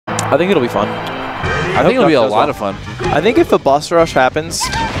I think it'll be fun. I think it'll be a lot of fun. I think if a boss rush happens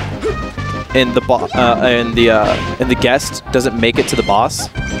and the guest doesn't make it to the boss,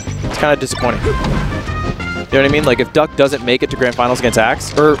 it's kind of disappointing. You know what I mean? Like if Duck doesn't make it to Grand Finals against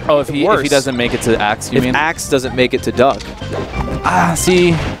Axe, or if he doesn't make it to Axe, you mean? If Axe doesn't make it to Duck. Ah,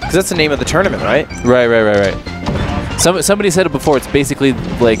 see, because that's the name of the tournament, right? Right. Somebody said it before. It's basically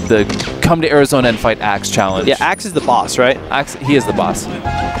like the come to Arizona and fight Axe challenge. Yeah, Axe is the boss, right? Axe, he is the boss.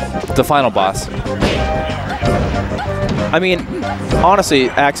 The final boss. I mean, honestly,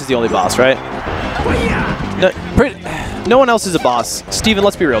 Axe is the only boss, right? No one else is a boss. Steven,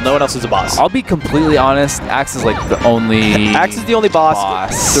 let's be real. No one else is a boss. I'll be completely honest. Axe is like the only... Axe is the only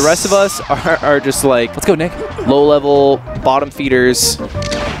boss. The rest of us are just like... Let's go, Nick. Low-level bottom feeders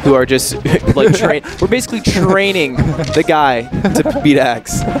who are just like we're basically training the guy to beat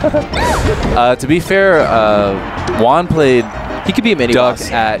Axe. To be fair, Juan played... He could be a mini Duck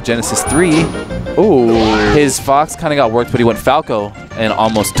boss at Genesis 3. Ooh. His Fox kind of got worked, but he went Falco and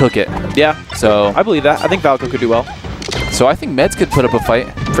almost took it. Yeah. So I believe that. I think Falco could do well. So I think Meds could put up a fight.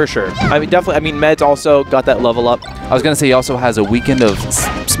 For sure. I mean, definitely. I mean, Meds also got that level up. I was going to say he also has a weekend of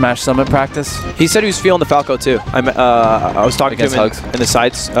Smash Summit practice. He said he was feeling the Falco too. I was talking to him in the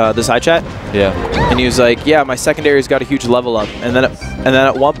side chat. Yeah. And he was like, yeah, my secondary's got a huge level up. And then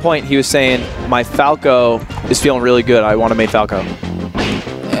at one point he was saying, my Falco is feeling really good. I want to make Falco.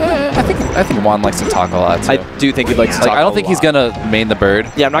 I think Juan likes to talk a lot too. I do think he likes to talk I don't think he's gonna main the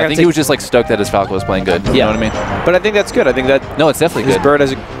bird. Yeah, I'm not gonna. I think he was just like stoked that his Falco was playing good. You know what I mean? But I think that's good. I think that no, it's definitely his good. bird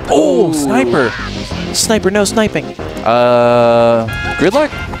has a sniper. Sniper, no sniping.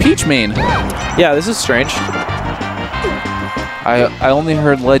 Gridloc Peach main. Yeah, this is strange. I only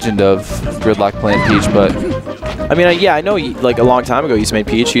heard legend of Gridloc playing Peach, but I mean, yeah, I know. Like a long time ago, he used to main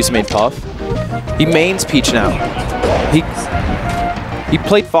Peach. He used to main Puff. He mains Peach now. He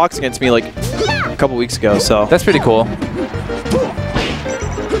played Fox against me like a couple weeks ago, so that's pretty cool.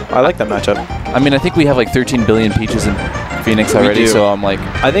 I like that matchup. I mean, I think we have like 13 billion Peaches in Phoenix already, so I'm like...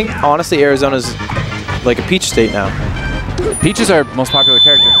 I think, honestly, Arizona's like a Peach state now. Peach is our most popular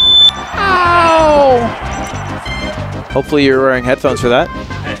character. Ow! Hopefully you're wearing headphones for that.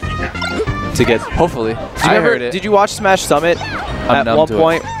 To get... Hopefully. I heard it. Did you watch Smash Summit? At one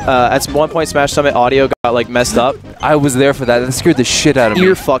point, Smash Summit audio got like messed up. I was there for that. That scared the shit out of me.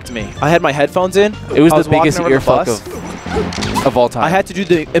 Ear fucked me. I had my headphones in. It was the biggest ear fuck of all time. I had to do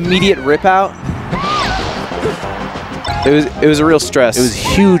the immediate rip out. It was a real stress. It was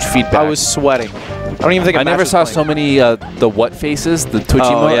huge feedback. I was sweating. I don't even think I never saw so many the what faces, the Twitch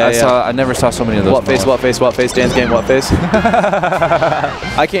emote. Yeah, I never saw so many of those. What face, dance game, what face.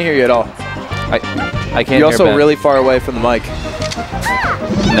 I can't hear you at all. I can't. You're also really far away from the mic.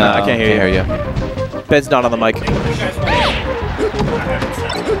 No, I can't hear you. Ben's not on the mic.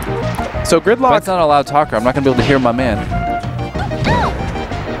 So Gridloc... Ben's not a loud talker. I'm not going to be able to hear my man.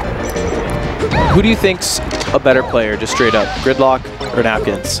 Who do you think's a better player, just straight up? Gridloc or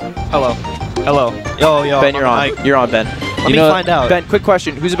Napkins? Hello. Yo. Ben, you're on. You're on, Ben. Let me find out. Ben, quick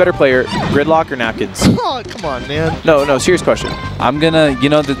question. Who's a better player, Gridloc or Napkins? Oh, come on, man. No, serious question. I'm going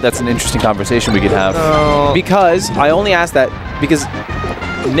to... that's an interesting conversation we could have. No. Because I only asked that because...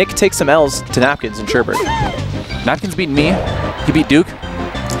 Nick takes some L's to Napkins and Sherbert. Napkins beat me. He beat Duke.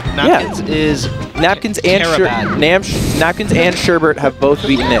 Napkins is Napkins and Sherbert have both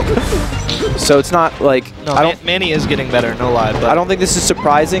beaten Nick. So it's not like Manny is getting better, no lie. But I don't think this is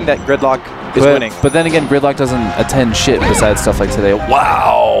surprising that Gridloc is winning. But then again, Gridloc doesn't attend shit besides stuff like today.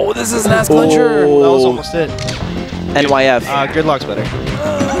 Wow, this is an ass clincher. That was almost it. NYF. Gridloc's better.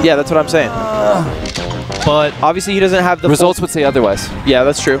 Yeah, that's what I'm saying. But obviously he doesn't have the results would say otherwise. Yeah,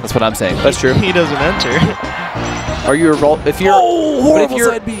 that's true. That's what I'm saying. That's true. He doesn't enter. Are you if you're horrible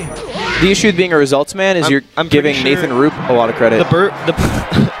side B. The issue with being a results man is I'm giving Nathan Roop a lot of credit.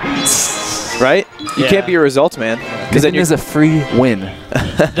 Right? You can't be a results man because then it's a free win.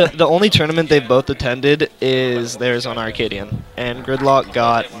 The only tournament they've both attended is the Arizona Arcadian, and Gridloc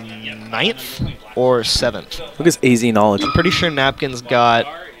got 9th or 7th. Look at his AZ knowledge. I'm pretty sure Napkins got...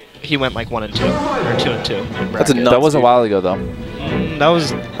 He went like 1 and 2 or 2 and 2. That was a while ago though. That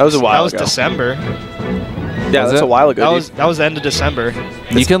was a while ago. That was December. Yeah, that's a while ago. That was the end of December.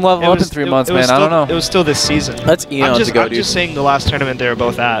 You can level up in 3 months, man. I don't know. It was still this season. That's eons ago, dude. I'm just saying the last tournament they were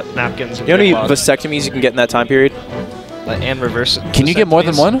both at, Napkins and You know how many vasectomies you can get in that time period? And reverse. Can you get more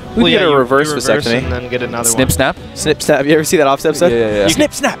than one? We can get a reverse vasectomy. And then get another Snip one. snap? Snip snap. You ever see that Offset episode? Yeah.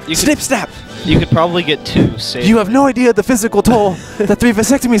 Snip snap. Snip snap. You could probably get 2. You have no idea the physical toll that 3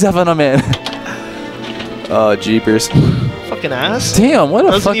 vasectomies have on a man. Oh, jeepers. Fucking ass. Damn, what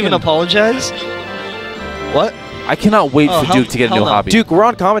a Doesn't even apologize. What? I cannot wait for hell- Duke to get a hell new no. hobby. Duke, we're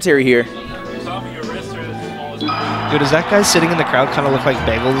on commentary here. Dude, does that guy sitting in the crowd kind of look like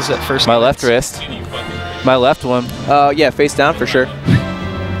bagels at first? My left glance? wrist. My left one. Yeah, face down for sure.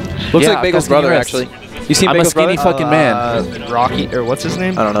 Looks Yeah, like Bagel's skinny brother, wrist. actually. You seen I'm a Bagel's skinny brother? fucking man. Rocky, or what's his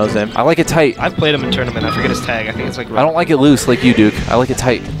name? I don't know his name. I like it tight. I've played him in tournament. I forget his tag. I think it's like. I don't like it loose like you, Duke. I like it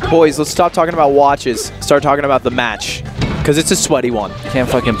tight. Boys, let's stop talking about watches. Start talking about the match. Because it's a sweaty one. Can't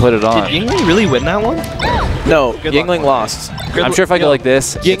fucking put it on. Did Yingling really win that one? No, Gridloc Yingling won. lost. I'm sure if I go like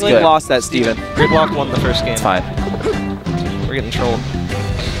this, it's Yingling good. lost that, Steven. Gridloc won the first game. It's fine. We're getting trolled.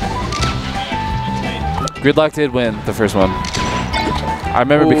 Gridloc did win the first one. I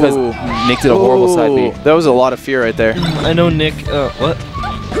remember because Ooh. Nick did a horrible side B. That was a lot of fear right there. I know Nick. What?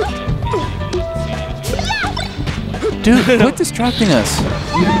 Dude, quit distracting us.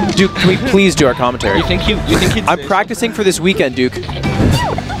 Duke, can we please do our commentary? You think he'd I'm say practicing for this weekend, Duke. something?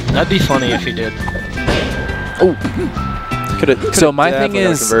 That'd be funny if he did. So my thing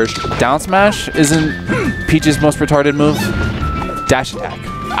is, down smash isn't Peach's most retarded move. Dash attack.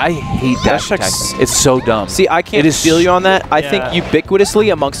 I hate dash attack. It's so dumb. See, I can't feel you on that. I think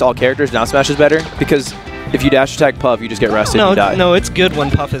ubiquitously amongst all characters, down smash is better because if you dash attack Puff, you just get rested and you die. No, it's good when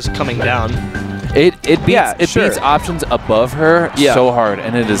Puff is coming down. It beats options above her so hard,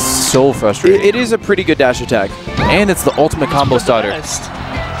 and it is so frustrating. It is a pretty good dash attack, and it's the ultimate combo starter.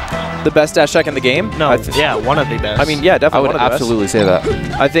 the best dash attack in the game. No, yeah, one of the best. I mean, yeah, definitely. I would absolutely say that.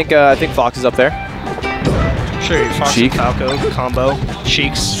 I think Fox is up there. Sure, Fox Sheik. and Falco combo.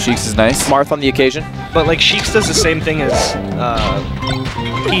 Sheik's is nice. Marth on the occasion. But like Sheik's does the same thing as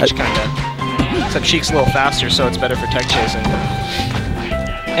Peach, kinda. Except Sheik's a little faster, so it's better for tech chasing.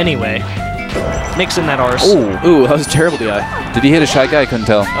 Anyway, Nick's in that arse. Ooh, that was a terrible DI. Did he hit a Shy Guy? I couldn't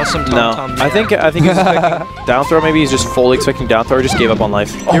tell. That's some No, tom-tom I think he's expecting down throw. Maybe he's just fully expecting down throw. Or just gave up on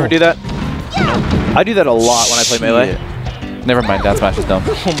life. You ever do that? No. I do that a lot when I play melee. Never mind, down smash is dumb.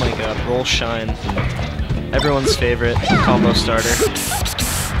 Oh my god, roll shine. Everyone's favorite combo starter.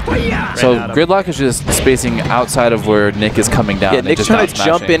 So Gridloc is just spacing outside of where Nick is coming down. Yeah, and Nick's just trying to down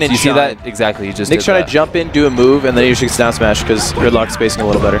jump smashing. in and Do you see shine. that? Exactly, he just Nick's did trying that. to jump in, do a move, and then he just gets down smash because Gridloc's spacing a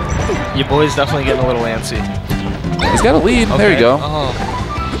little better. Your boy's definitely getting a little antsy. He's got a lead. Okay. There you go. Oh.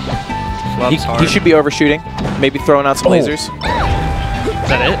 He should be overshooting, maybe throwing out some lasers. Is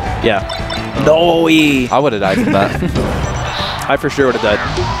that it? Yeah. No, I would have died from that. I for sure would have died.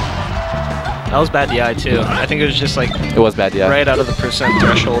 That was bad DI too. I think it was just like It was bad, yeah. right out of the percent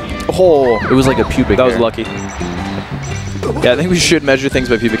threshold. Oh, It was like a pubic that was hair. lucky. Yeah, I think we should measure things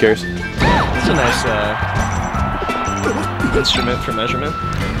by pubic hairs. It's a nice instrument for measurement.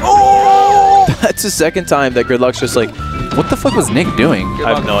 Oh! That's the second time that Gridlock's just like, What the fuck was Nick doing?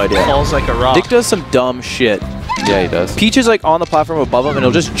 I have no idea. Falls like a rock. Nick does some dumb shit. Yeah, he does. Peach is like on the platform above him and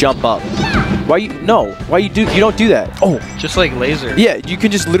he'll just jump up. Why you don't do that? Oh, Just like laser. yeah, you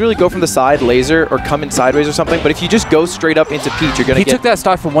can just literally go from the side, laser, or come in sideways or something. But if you just go straight up into Peach, you're gonna He get. took that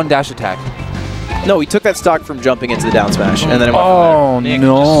stock from one dash attack. No, he took that stock from jumping into the down smash, and then it went Oh Nick,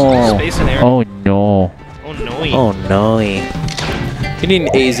 no. just space and air. Oh no. Oh no. from there. Oh no! You need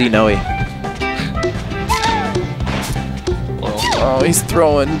an AZ Noe. Oh, he's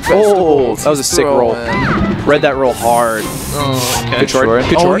throwing Oh, that was a sick roll. Read that roll hard. Oh, okay. Good short.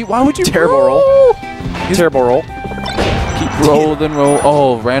 Good Oh, short. why would you Terrible roll. Terrible roll. Keep roll, then roll.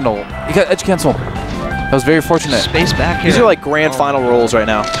 Oh, Randall. You got edge cancel. That was very fortunate. Space back here. These are like grand final rolls right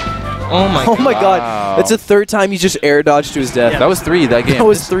now. Oh my Oh my Wow. god. That's the third time he's just air dodged to his death. That was 3 that game. That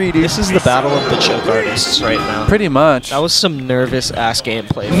was 3, dude. This is the battle of the choke artists right now. Pretty much. That was some nervous ass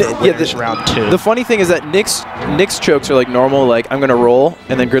gameplay for Yeah, winners round 2. The funny thing is that Nick's chokes are like normal, like I'm gonna roll,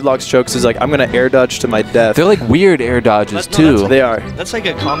 and then Gridlock's chokes is like I'm gonna air dodge to my death. They're like weird air dodges too. They are. That's like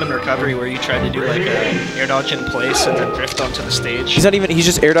a common recovery where you try to do like a air dodge in place and then drift onto the stage. He's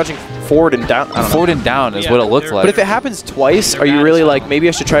just air dodging forward and down. I don't know. Forward and down is Yeah, what it looked they're- like. But if it happens twice, They're are you bad really as like hell. maybe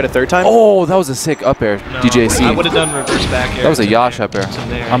I should try it a third time? Oh, that was a sick up air. No, DJC. I would have done reverse back air. That was a to Yash there. up air. To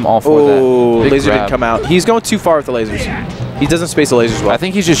there. I'm all for Oh, that. Big laser grab. didn't come out. He's going too far with the lasers. He doesn't space the lasers well. I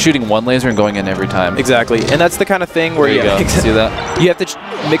think he's just shooting one laser and going in every time. Exactly, and that's the kind of thing where There you go. See that? you have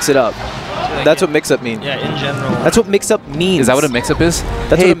to mix it up. That's what mix-up means. Yeah, in general. That's what mix-up means. Is that what a mix-up is?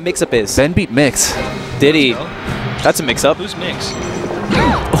 That's Hey, what a mix-up is. Ben beat Mix. Did he? So? That's a mix-up. Who's mix?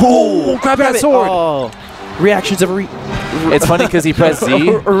 Oh, grab that sword. Oh, reactions of a It's funny because he pressed Z.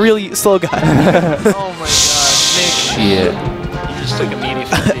 a really slow guy. Oh my god, Nick. Shit. You just took a meaty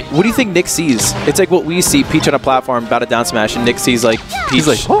 50. What do you think Nick sees? It's like what we see: Peach on a platform, about to down smash, and Nick sees like Peach He's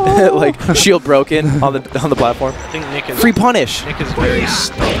like, like shield broken on the platform. I think Nick is Free punish. Nick is very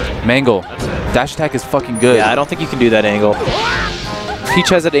stubborn. Mangle. That's it. Dash attack is fucking good. Yeah, I don't think you can do that angle. Peach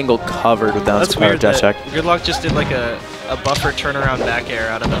has that angle covered with down That's weird. dash That attack. Gridloc just did like a buffer turnaround back air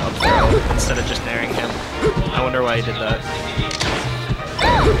out of the up throw instead of just naring him. I wonder why he did that.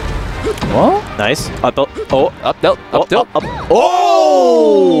 Well, Nice. Up tilt. Oh, up tilt, up tilt. Up.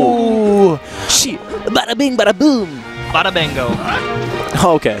 Oh! Shit. Bada bing, bada boom. Bada bango.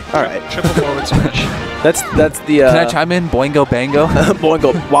 Okay. All right. Triple forward smash. That's the. Can I chime in? Boingo bango.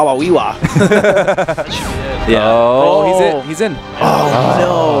 Boingo. Wah wah wee wah. That should be it. Yeah. Oh, he's in.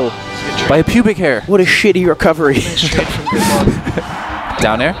 Oh It's a good By trick. a pubic hair. no! What a shitty recovery. Straight from Gridloc.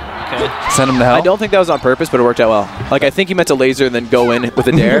 Down air. Okay. Send him to hell. I don't think that was on purpose, but it worked out well. Like I think he meant to laser and then go in with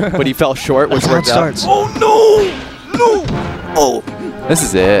a dare, but he fell short, which worked out. Oh No! Oh! This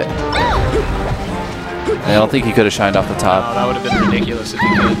is it. I don't think he could have shined off the Oh, top. that would have been ridiculous if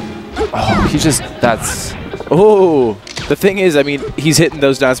he could. Oh, he just, that's... Oh! The thing is, I mean, he's hitting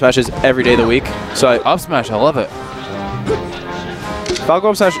those down smashes every day of the week. So Up smash, I love it. Falco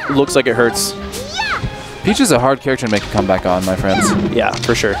up smash looks like it hurts. Peach is a hard character to make a comeback on, my friends. Yeah,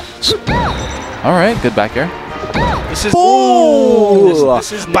 for sure. All right, good back air. This is Oh!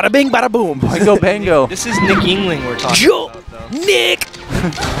 this is Bada bing, bada boom. Boingo bango. This is Nick Yingling we're talking Joe! about, though. Nick!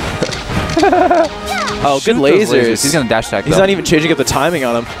 Oh, good Shoot those lasers. He's going to dash attack, He's though. not even changing up the timing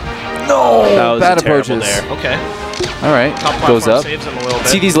on him. No! That was Bad a terrible approaches. dare. Okay. All right, Top goes platform up. saves him a little bit.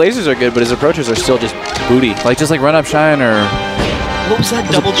 See, these lasers are good, but his approaches are still just booty. Just like run up shine or... What was that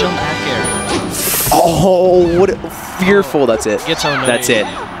double jump back air? Oh, what fearful. That's it. Gets on That's it.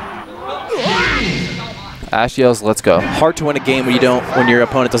 Ash yells, let's go. Hard to win a game when your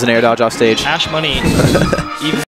opponent doesn't air dodge off stage. Ash money. Even